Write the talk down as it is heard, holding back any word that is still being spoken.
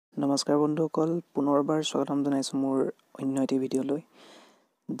নমস্কাৰ বন্ধুসকল, পুনৰবাৰ স্বাগতম জনাইছোঁ মোৰ অন্য এটি ভিডিঅ'লৈ।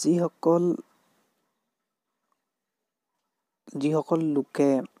 যিসকল লোকে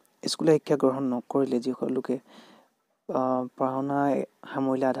স্কুলীয়া শিক্ষা গ্ৰহণ নকৰিলে, যিসকল লোকে পঢ়া শুনা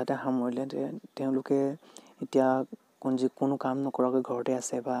সামৰিলে, আধাতে সামৰিলে, তেওঁলোকে এতিয়া কোনো কাম নকৰাকৈ ঘৰতে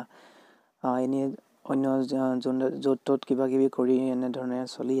আছে বা এনেই অন্য য'ত ত'ত কিবা কিবি কৰি এনেধৰণে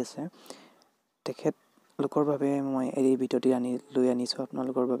চলি আছে। তেখেতলোকৰ বাবে মই এই ভিডিঅ'টি লৈ আনিছোঁ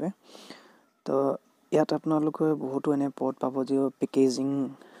আপোনালোকৰ বাবে। তো ইয়াত আপোনালোকে বহুতো এনে পদ পাব যি পেকেজিং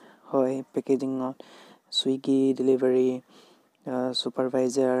হয়, পেকেজিঙত ছুইগি ডেলিভাৰী,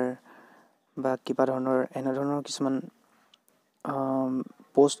 ছুপাৰভাইজাৰ বা কিবা এনেধৰণৰ কিছুমান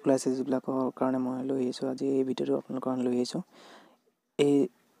পোষ্ট ওলাইছে, যিবিলাকৰ কাৰণে মই লৈ আহিছোঁ আজি এই ভিডিঅ'টো আপোনালোকৰ কাৰণে লৈ আহিছোঁ। এই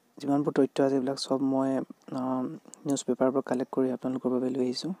যিমানবোৰ তথ্য আছে এইবিলাক চব মই নিউজ পেপাৰৰ পৰা কালেক্ট কৰি আপোনালোকৰ বাবে লৈ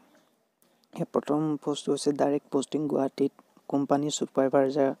আহিছোঁ। এই প্ৰথম পোষ্টটো হৈছে ডাইৰেক্ট পষ্টিং গুৱাহাটীত কোম্পানীৰ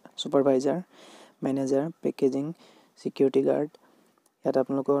supervisor, manager, packaging, security guard. ইয়াত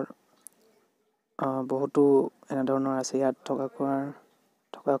আপোনালোকৰ বহুতো এনেধৰণৰ আছে। ইয়াত থকা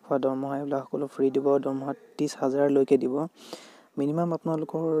খোৱা দৰমহা এইবিলাক সকলো ফ্ৰী দিব। দৰমহা 30,000লৈকে দিব। মিনিমাম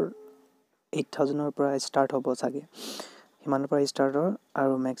আপোনালোকৰ 8,000ৰ পৰা ষ্টাৰ্ট হ'ব চাগে, সিমানৰ পৰা ষ্টাৰ্ট হয়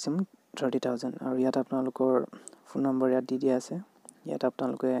আৰু মেক্সিমাম 30,000। আৰু ইয়াত আপোনালোকৰ ফোন নম্বৰ ইয়াত দি দিয়া আছে, ইয়াত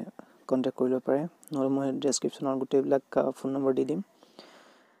আপোনালোকে কণ্টেক্ট কৰিব পাৰে, নহ'লে মই ডেছক্ৰিপশ্যনৰ গোটেইবিলাক ফোন নম্বৰ দি দিম।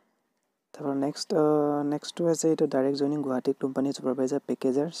 তাৰপৰা নেক্সটটো আছে এইটো direct joining Guwahati company supervisor,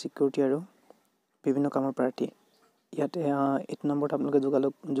 পেকেজাৰ, security আৰু বিভিন্ন কামৰ প্ৰাৰ্থী। ইয়াত এইটো নম্বৰত আপোনালোকে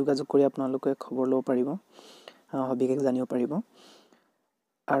যোগাযোগ কৰি আপোনালোকে খবৰ ল'ব পাৰিব, সবিশেষ জানিব পাৰিব।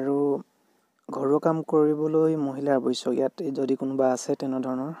 আৰু ঘৰুৱা কাম কৰিবলৈ মহিলাৰ আৱশ্যক, ইয়াত যদি কোনোবা আছে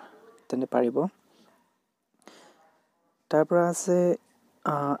তেনে পাৰিব। তাৰপৰা আছে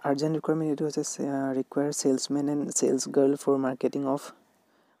আৰ্জেণ্ট ৰিকুৱাৰমেণ্ট, এইটো হৈছে ৰিকুৱায়াৰ salesmen and sales girl for marketing of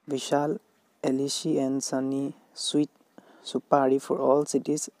Bishal এলিচি and ছানি চুইট চুপাৰী for all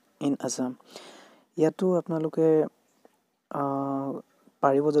cities in Assam. ইয়াতো আপোনালোকে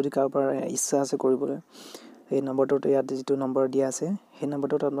পাৰিব, যদি কাৰোবাৰ ইচ্ছা আছে কৰিবলৈ। এই নম্বৰটোত ইয়াত যিটো নম্বৰ দিয়া আছে সেই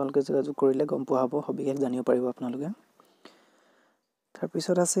নম্বৰটোত আপোনালোকে যোগাযোগ কৰিলে গম পোৱা হ'ব, সবিশেষ জানিব পাৰিব আপোনালোকে।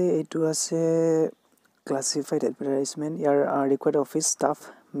 তাৰপিছত এইটো আছে classified advertisement. Year required office staff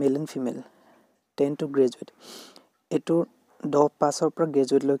male and female 10 to graduate. এইটো 10 পাছৰ পৰা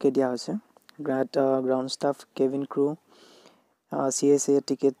গ্ৰেজুৱেটলৈকে দিয়া হৈছে। Ground staff, cabin crew, CSA,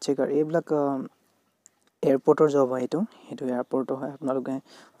 ticket checker, এইবিলাক এয়াৰপৰ্টৰ জব হয়। সেইটো এয়াৰপৰ্টৰ হয়। আপোনালোকে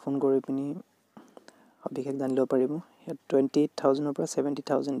ফোন কৰি পিনি সবিশেষ জানি ল'ব পাৰিব। ইয়াত 28,000ৰ পৰা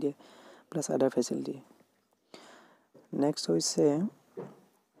 70,000 দিয়ে, প্লাছ আদাৰ ফেচিলিটি। নেক্সট হৈছে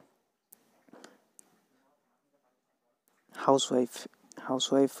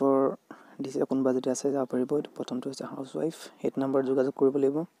হাউচৱাইফৰ দিছে, কোনোবা যদি আছে যাব পাৰিব। এইটো প্ৰথমটো হৈছে হাউচৱাইফ, সেইটো নম্বৰ যোগাযোগ কৰিব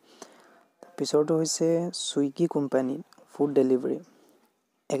লাগিব। পিছৰটো হৈছে ছুইগি কোম্পানীত ফুড ডেলিভাৰী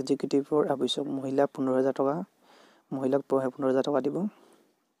এক্সিকিউটিভৰ আৱশ্যক, মহিলা 15,000 টকা, মহিলাক 15,000 টকা দিব।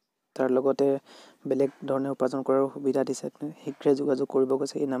 তাৰ লগতে বেলেগ ধৰণে উপাৰ্জন কৰাৰ সুবিধা দিছে। শীঘ্ৰে যোগাযোগ কৰিব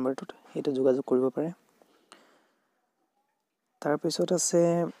কৈছে এই নাম্বাৰটোত, সেইটো যোগাযোগ কৰিব পাৰে। তাৰপিছত আছে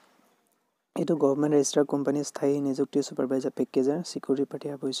এইটো গভৰ্ণমেণ্ট ৰেজিষ্টাৰ্ড কোম্পানী স্থায়ী নিযুক্তি ছুপাৰভাইজাৰ, পেকেজাৰ, ছিকিউৰিটি প্ৰাৰ্থী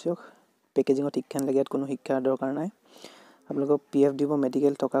আৱশ্যক। পেকেজিঙত শিক্ষা নালাগে, ইয়াত কোনো শিক্ষাৰ দৰকাৰ নাই। আপোনালোকক PF দিব,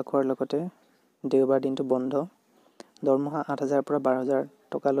 মেডিকেল, থকা খোৱাৰ লগতে দেওবাৰ দিনটো বন্ধ। দৰমহা 8,000 পৰা 12,000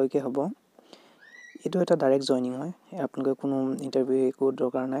 টকালৈকে হ'ব। এইটো এটা ডাইৰেক্ট জইনিং হয়, আপোনালোকে কোনো ইণ্টাৰভিউ একো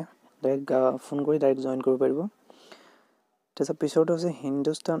দৰকাৰ নাই, ডাইৰেক্ট ফোন কৰি ডাইৰেক্ট জইন কৰিব পাৰিব। তাৰপিছত পিছৰটো হৈছে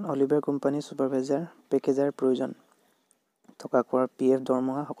হিন্দুস্তান অলিভাৰ কোম্পানী ছুপাৰভাইজাৰ, পেকেজাৰ প্ৰয়োজন। থকা খোৱাৰ PF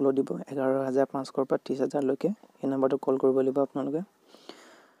দৰমহা সকলো দিব, 11,500 পৰা 30,000লৈকে। সেই নম্বৰটো কল কৰিব লাগিব আপোনালোকে।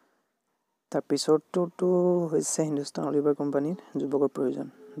 তাৰপিছৰটোতো হৈছে হিন্দুস্তান অলিভাৰ কোম্পানীত যুৱকৰ প্ৰয়োজন,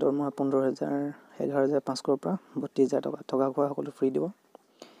 দৰমহা 11,500 পৰা 32,000 টকা। থকা খোৱা সকলো ফ্ৰী দিব।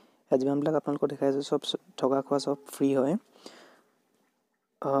 ইয়াত যিমানবিলাক আপোনালোকক দেখাইছোঁ চব থকা খোৱা চব ফ্ৰী হয়।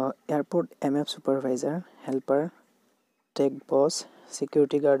 Airport MF supervisor, helper, tech বছ,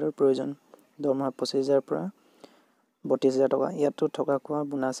 ছিকিউৰিটি গাৰ্ডৰ প্ৰয়োজন, দৰমহা 25,000 পৰা 32,000 টকা। ইয়াতো থকা খোৱা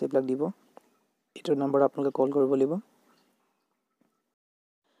বোনাছ এইবিলাক দিব। এইটো নম্বৰত আপোনালোকে কল কৰিব লাগিব।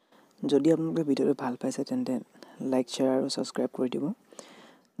 যদি আপোনালোকে ভিডিঅ'টো ভাল পাইছে তেন্তে লাইক, শ্বেয়াৰ আৰু ছাবস্ক্ৰাইব কৰি দিব,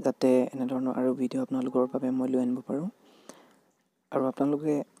 যাতে এনেধৰণৰ আৰু ভিডিঅ' আপোনালোকৰ বাবে মই লৈ আনিব পাৰোঁ। আৰু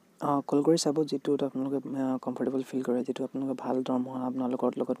আপোনালোকে কল কৰি চাব, যিটোত আপোনালোকে কমফৰ্টেবল ফিল কৰে, যিটো আপোনালোকে ভাল দৰমহা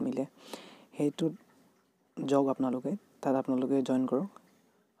আপোনালোকৰ লগত মিলে, সেইটোত যাওক আপোনালোকে, তাত আপোনালোকে জইন কৰক।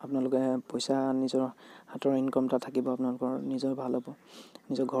 আপোনালোকে পইচা নিজৰ হাতৰ ইনকম এটা থাকিব, আপোনালোকৰ নিজৰ ভাল হ'ব,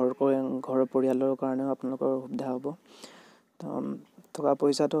 নিজৰ ঘৰৰ পৰিয়ালৰ কাৰণেও আপোনালোকৰ সুবিধা হ'ব। টকা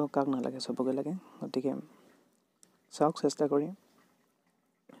পইচাটো কাক নালাগে, চবকে লাগে। গতিকে চাওক চেষ্টা কৰি।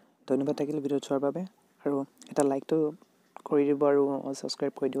 ধন্যবাদ থাকিল ভিডিঅ' চোৱাৰ বাবে আৰু এটা লাইকটো কৰি দিব আৰু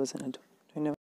ছাবস্ক্ৰাইব কৰি দিব চেনেলটো